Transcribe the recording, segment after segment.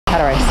How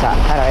do I stop?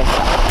 How do I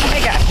stop? Oh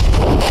my gosh.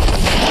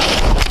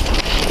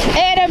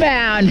 And I'm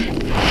bound.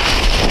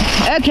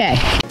 Okay.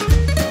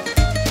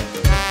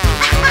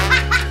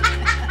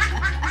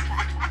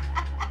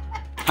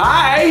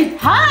 Hi!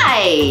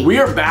 Hi! We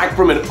are back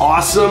from an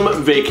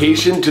awesome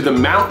vacation to the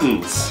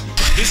mountains.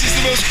 This is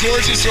the most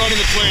gorgeous run on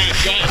the planet.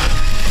 Go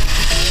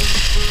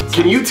ahead.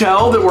 Can you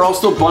tell that we're all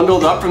still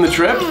bundled up from the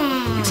trip?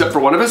 Except for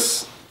one of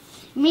us?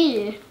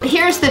 Me.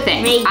 Here's the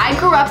thing. I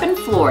grew up in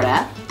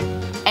Florida,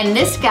 and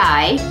this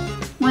guy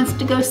wants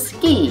to go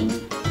skiing.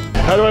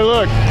 How do I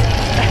look?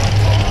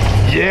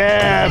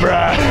 Yeah,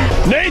 bruh.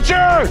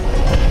 Nature!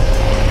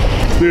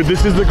 Dude,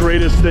 this is the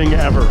greatest thing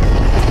ever.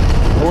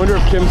 I wonder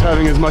if Kim's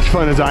having as much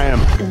fun as I am.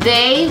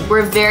 They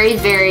were very,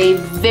 very,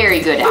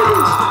 very good at it.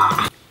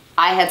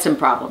 I had some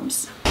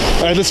problems.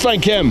 All right, let's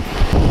find Kim.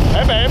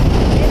 Hi, babe. Oh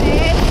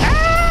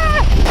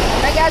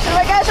my gosh, oh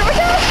my gosh, oh my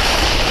gosh!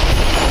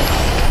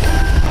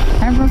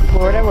 I'm from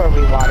Florida where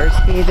we water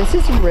ski. This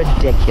is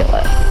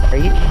ridiculous. Are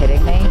you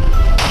kidding me?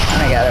 Oh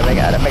my god, oh my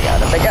god, oh my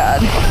god, oh my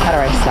god. How do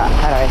I stop?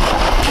 How do I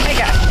stop? Oh my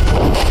god.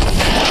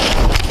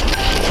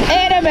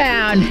 And I'm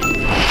bound.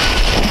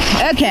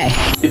 Okay.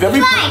 If every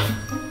Life.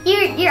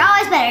 You're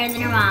always better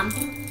than your mom.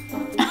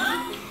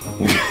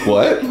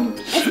 What?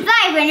 It's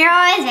life when you're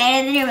always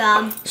better than your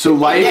mom. So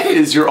life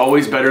is you're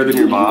always better than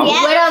your mom?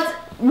 Yeah. What else?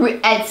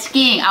 At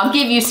skiing, I'll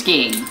give you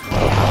skiing.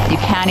 You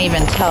can't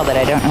even tell that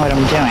I don't know what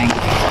I'm doing.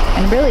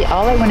 And really,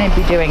 all I want to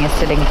be doing is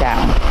sitting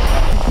down.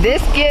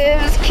 This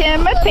gives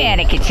Kim a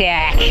panic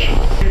attack.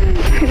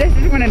 I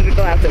just wanted to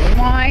glass of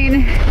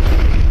wine.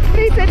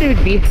 They said it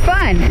would be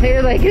fun. They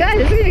were like, yeah,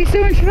 this is going to be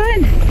so much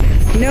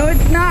fun. No,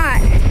 it's not.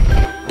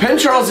 Penn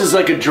Charles is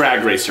like a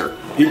drag racer.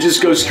 He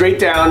just goes straight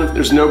down,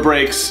 there's no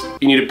brakes.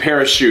 You need a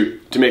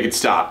parachute to make it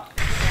stop.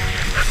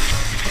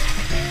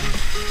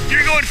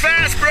 You're going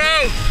fast,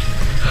 bro!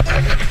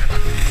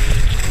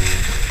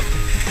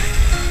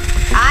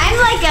 I'm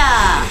like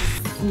a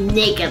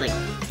naked.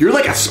 You're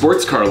like a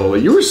sports car, Lola.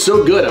 You were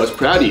so good. I was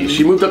proud of you.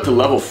 She moved up to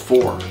level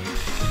 4.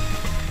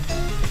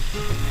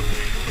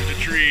 The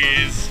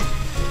trees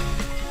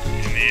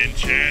in the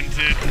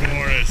enchanted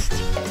forest.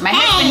 My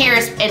husband here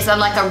it's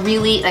like a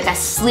really, like a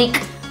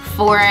sleek,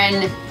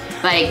 foreign,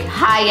 like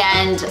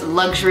high-end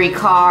luxury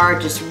car,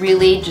 just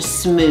really, just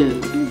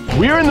smooth.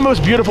 We are in the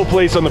most beautiful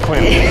place on the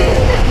planet.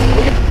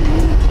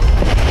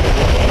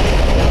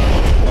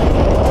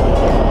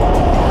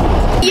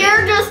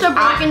 You're just a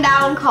broken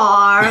down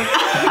car.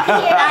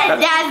 That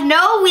has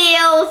no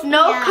wheels,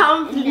 no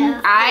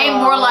comfort. I'm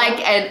more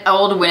like an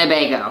old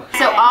Winnebago.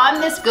 So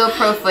on this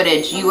GoPro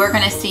footage, you are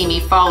gonna see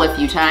me fall a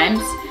few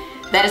times.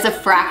 That is a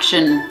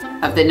fraction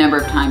of the number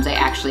of times I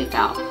actually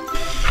fell.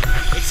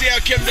 Let's see how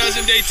Kim does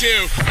in day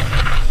 2.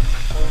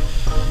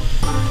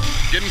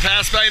 Getting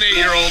passed by an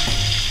 8-year-old.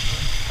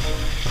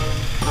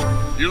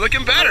 You're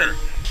looking better.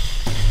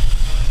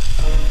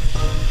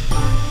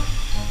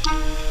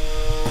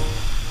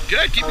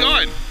 Good, keep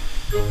going.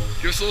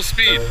 Give us a little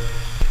speed.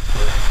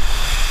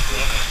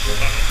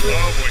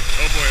 Oh boy,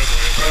 oh boy, oh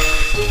boy,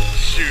 oh boy.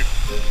 Shoot,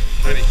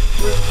 honey.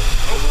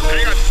 Oh,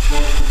 hang on.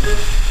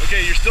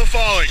 Okay, you're still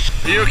falling.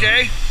 Are you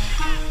okay?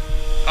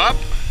 Up.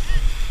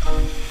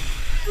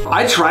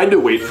 I tried to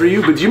wait for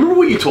you, but do you remember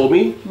what you told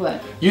me?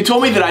 What? You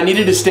told me that I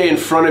needed to stay in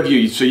front of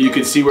you so you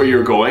could see where you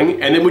were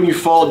going, and then when you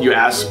fell, you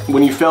asked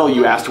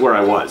where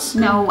I was.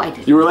 No, I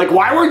didn't. You were like,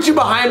 why weren't you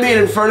behind me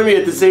and in front of me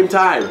at the same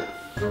time?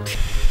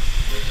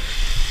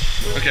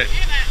 Okay.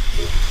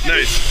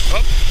 Nice.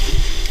 Oh.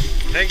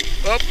 Hang.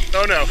 Oh.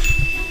 Oh no.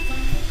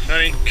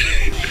 Honey.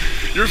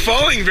 You're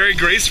falling very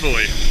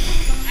gracefully.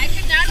 I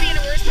could not be in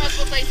a worse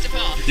possible place to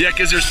fall. Yeah,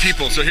 because there's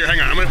people. So here, hang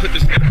on. I'm going to put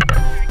this.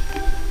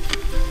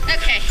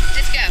 Okay,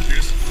 just go.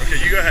 Okay,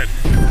 you go ahead.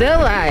 Still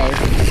alive.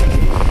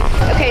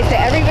 Okay, so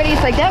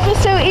everybody's like, that was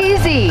so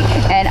easy.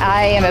 And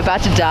I am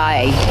about to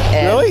die.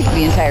 Really?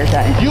 The entire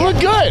time. You look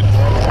good.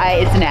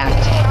 It's an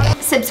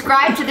act.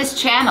 Subscribe to this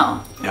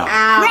channel. No.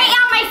 Right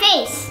on my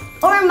face.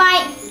 Or my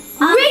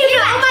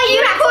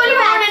unicorn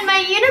horn and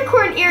my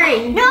unicorn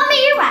earring. No, on my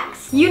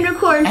earwax.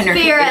 Unicorn And her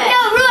spirit. earring.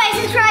 No,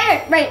 Rui,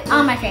 subscribe right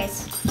on my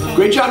face.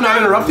 Great job not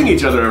interrupting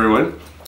each other, everyone.